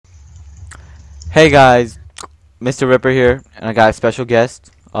Hey guys, Mr. Ripper here, and I got a special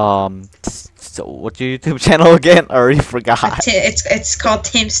guest. So what's your YouTube channel again? I already forgot. It's called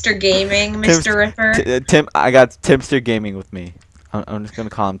Timstergaming, Tim's, Mr. Ripper. Tim, I got Timster Gaming with me. I'm just gonna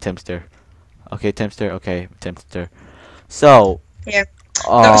call him Timster. Okay, Timster. Okay, Timster. So, Yeah.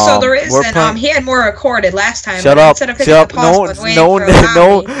 No, so the we're reason playing. he had more recorded last time, Shut but up! instead of hitting the Shut up! pause No, button waiting no one,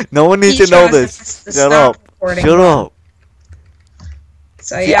 for a no one needs he to know chose to this. press the Shut stop up! recording Shut button. up!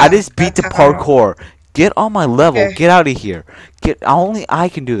 So See, I yeah, just beat that's the how. parkour. Get on my level. Okay. Get out of here. Get. Only I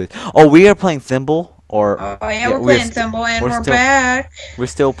can do this. Oh, we are playing Thimble, or Oh yeah, yeah, we're playing Thimble and we're we're still back we're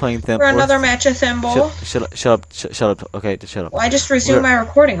still playing for Thimble. another match of Thimble. Shut up. Okay, just shut up. Well, I just We're resumed my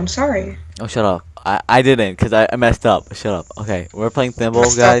recording. I'm sorry. oh, shut up. I didn't, cause I messed up. Shut up. Okay, we're playing Thimble,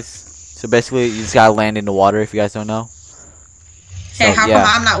 Messed up. guys. So basically, you just gotta land in the water if you guys don't know. Hey, So how come yeah,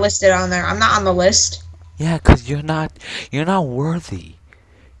 I'm not listed on there? I'm not on the list. yeah, cause you're not worthy.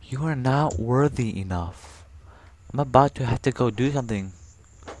 You are not worthy enough. I'm about to have to go do something.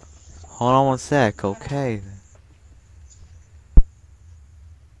 Hold on one sec, okay?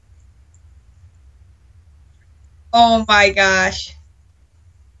 Oh my gosh.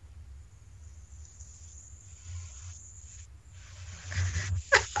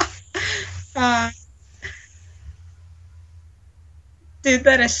 Uh, dude,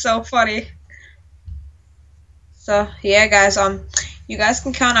 that is so funny. So yeah, guys, you guys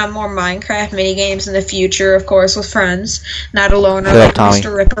can count on more Minecraft mini games in the future, of course, with friends, not alone. Shut Or up, like Tommy.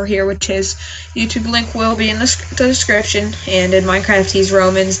 Mr. Ripper here, which his YouTube link will be in the description. And in Minecraft, he's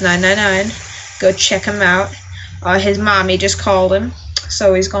Romans999. Go check him out. His mommy just called him,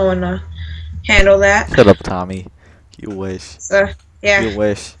 so he's going to handle that. Shut up, Tommy. You wish. So yeah. You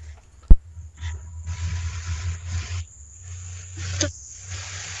wish.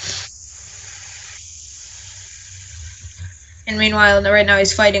 And meanwhile, right now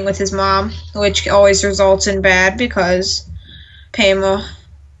he's fighting with his mom, which always results in bad because Pama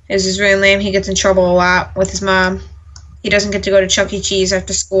is his real name. He gets in trouble a lot with his mom. He doesn't get to go to Chuck E. Cheese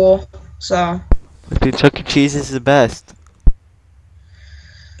after school, so Dude, Chuck E. Cheese is the best.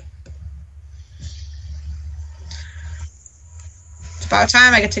 it's about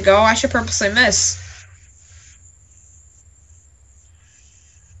time I get to go. I should purposely miss.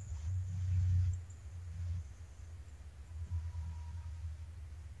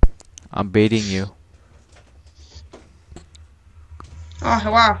 I'm baiting you. Oh,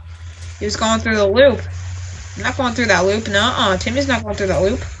 wow. He was going through the loop. I'm not going through that loop. No, Timmy's not going through that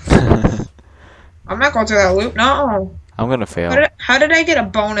loop. I'm not going through that loop. No. I'm gonna fail. How did I get a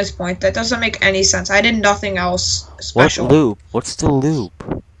bonus point? That doesn't make any sense. I did nothing else special. What loop? What's the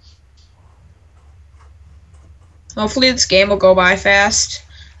loop? Hopefully this game will go by fast,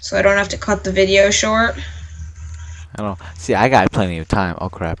 so I don't have to cut the video short. I don't know. See, I got plenty of time. Oh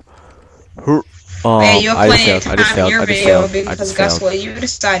crap. Yeah, you have I just plenty of failed. I just time in failed. your I just video failed. I because just guess failed. what you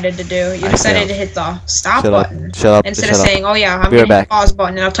decided to do? You I decided failed. to hit the stop Shut up. button Shut up. instead Shut of up. saying, "Oh yeah, I'm Be gonna right hit the back. pause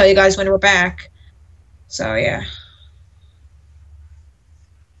button and I'll tell you guys when we're back." So yeah.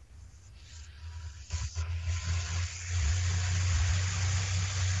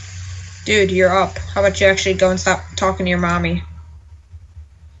 Dude, you're up. How about you actually go and stop talking to your mommy?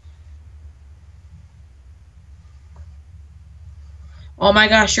 Oh my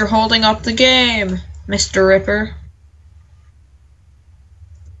gosh, you're holding up the game, Mr. Ripper.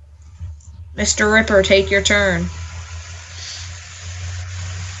 Mr. Ripper, take your turn.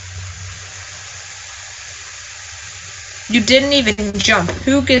 You didn't even jump.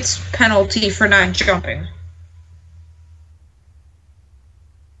 Who gets penalty for not jumping?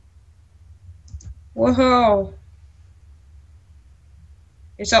 Whoa.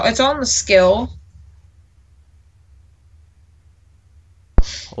 It's on the skill.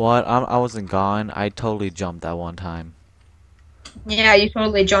 What? I wasn't gone. I totally jumped that one time. Yeah, you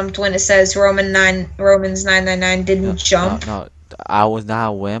totally jumped when it says Romans 999 No, didn't jump. no. I was not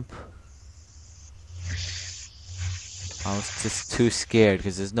a wimp. I was just too scared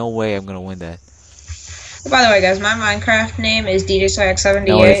because there's no way I'm gonna win that. By the way, guys, my Minecraft name is No, it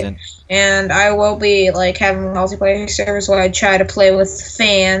DJSwag78, isn't. and I will be like having multiplayer servers where I try to play with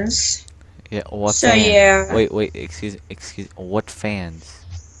fans. Yeah. What So fans? yeah, Wait. Excuse. What fans?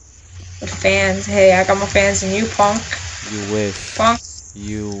 with fans. Hey, I got more fans than you, punk. You wish. Punk.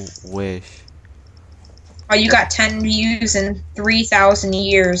 You wish. Oh, you got 10 views in 3,000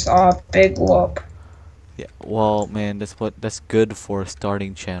 years. Oh, big whoop. Yeah. Well, man, that's good for a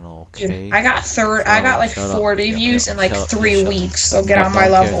starting channel. Okay. Dude, I got like Shut up. 40 views in like Shut up. 3 Shut up. weeks. So get No, on my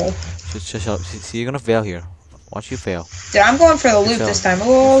don't care. level. Shut up. See, you're gonna fail here. Watch you fail. Dude, I'm going for the loop fell. this time. You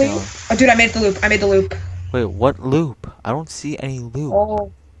Oh, fell. dude, I made the loop. I made the loop. Wait, what loop? I don't see any loop.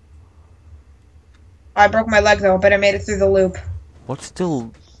 Oh. I broke my leg though, but I made it through the loop. What's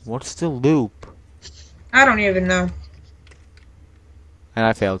the loop? I don't even know. And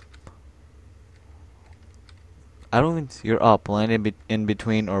I failed. I don't even. You're up. Land in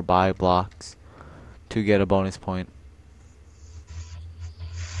between or by blocks to get a bonus point.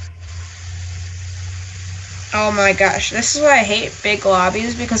 Oh my gosh, this is why I hate big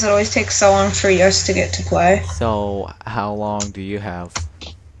lobbies because it always takes so long for us to get to play. So how long do you have?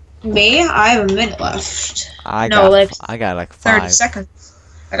 Me? I have a minute left. I got like 30 5. seconds.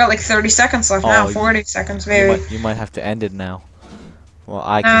 I got like 30 seconds left now, 40 seconds maybe. You might have to end it now. Well,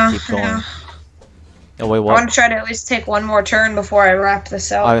 I can keep going. No. Oh wait, I what? want to try to at least take one more turn before I wrap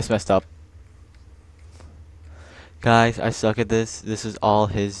this up. I just messed up. Guys, I suck at this. This is all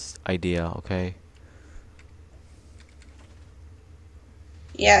his idea, okay?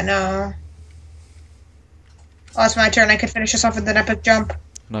 Yeah, no. Oh, it's my turn. I could finish this off with an epic jump.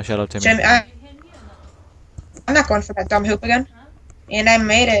 No, shut up, Timmy. Jimmy, I'm not going for that dumb hoop again. And I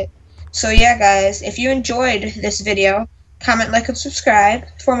made it. So yeah, guys, if you enjoyed this video, comment, like, and subscribe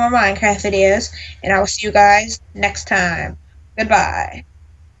for more Minecraft videos. And I will see you guys next time. Goodbye.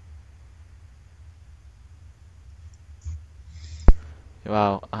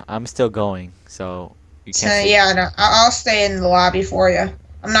 Wow, I'm still going, so you So can't. yeah, no, I'll stay in the lobby for you.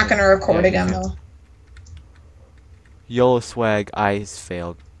 I'm not gonna record again yeah. though. YOLO swag, eyes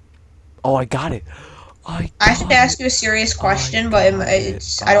failed. Oh, I got it. I have to ask you a serious question, but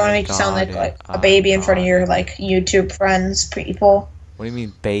it's I don't want to make you sound like a baby in front of your like YouTube friends, people. What do you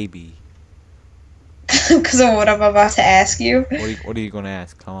mean, baby? Because of what I'm about to ask you. What are you gonna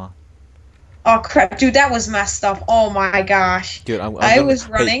ask? Come on. Oh crap, dude, that was messed up. Oh my gosh. Dude, I was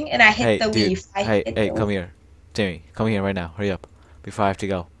running and I hit the leaf. Hey, come here, Timmy. Come here right now. Hurry up, before I have to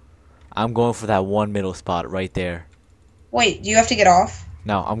go. I'm going for that one middle spot right there. Wait, do you have to get off?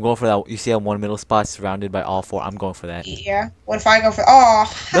 No, I'm going for that. You see that one middle spot surrounded by all 4? I'm going for that. Yeah. What if I go for?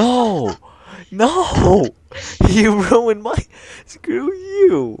 Oh. No, you ruined my. Screw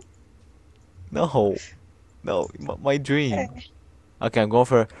you. No, my dream. Okay, I'm going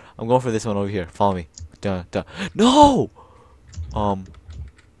for this one over here. Follow me. Dun. No.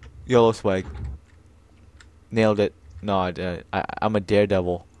 YOLO swag. Nailed it. No, I'm a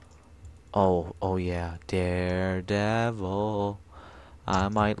daredevil. Oh yeah, daredevil. I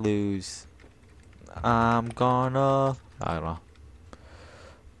might lose. I don't know.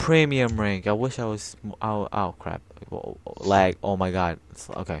 Premium rank. I wish I was. Oh crap. Lag. Oh my god.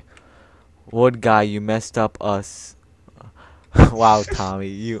 Okay. Wood guy, you messed up us. Wow, Tommy,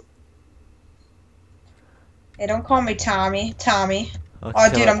 you. Hey, don't call me Tommy. Tommy. Oh, Oh,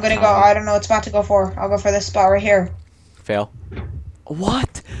 dude, I'm gonna go. I don't know what's about to go for. I'll go for this spot right here. Fail.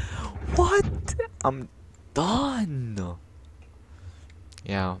 What? I'm done.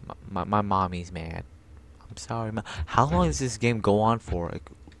 Yeah, my mommy's mad. I'm sorry, ma. How long does this game go on for? Like,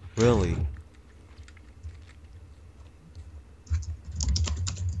 really?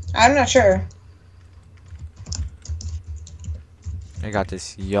 I'm not sure. I got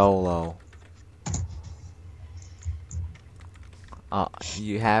this YOLO.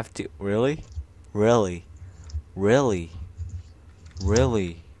 You have to really.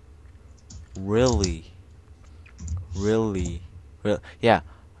 Yeah.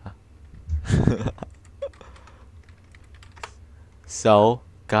 So,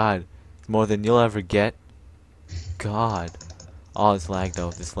 God, more than you'll ever get. God. Oh, this lag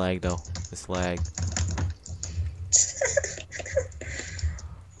though. This lag.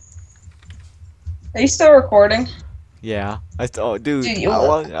 Are you still recording? Yeah. Dude. Dude,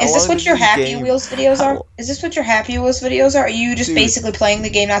 is this what your Happy Wheels videos are? Is this what your Happy Wheels videos are? Are you just basically playing the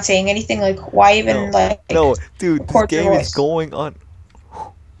game, not saying anything? Like, why even No, dude. This game is going on.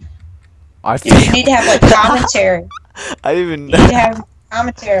 Dude, you need to have like commentary. I didn't even. You need to have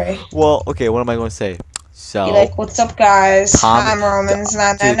commentary. Well, okay. What am I going to say? So. Be like, what's up, guys? I'm Romans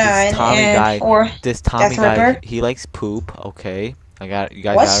 999, this Tommy guy, he likes poop. Okay, you guys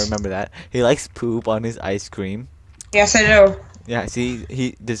gotta remember that. He likes poop on his ice cream. Yes, I do. Yeah,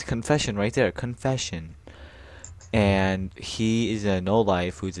 see, there's confession right there. Confession. And he is a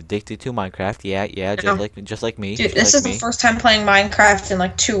no-life who's addicted to Minecraft. Yeah, just like me. Dude, this is the first time playing Minecraft in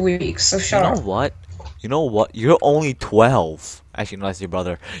like 2 weeks, so shut up. You know what? You're only 12. Actually, no, that's your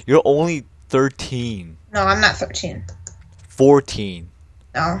brother. You're only 13. No, I'm not 13. 14.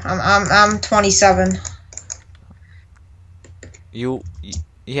 No, I'm 27.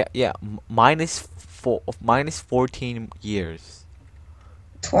 Yeah, minus 14 years.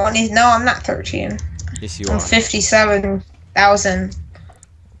 20? No, I'm not 13. Yes, you I'm are. 57,000.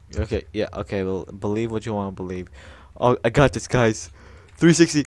 Okay, yeah, okay. Well, believe what you want to believe. Oh, I got this, guys. 360.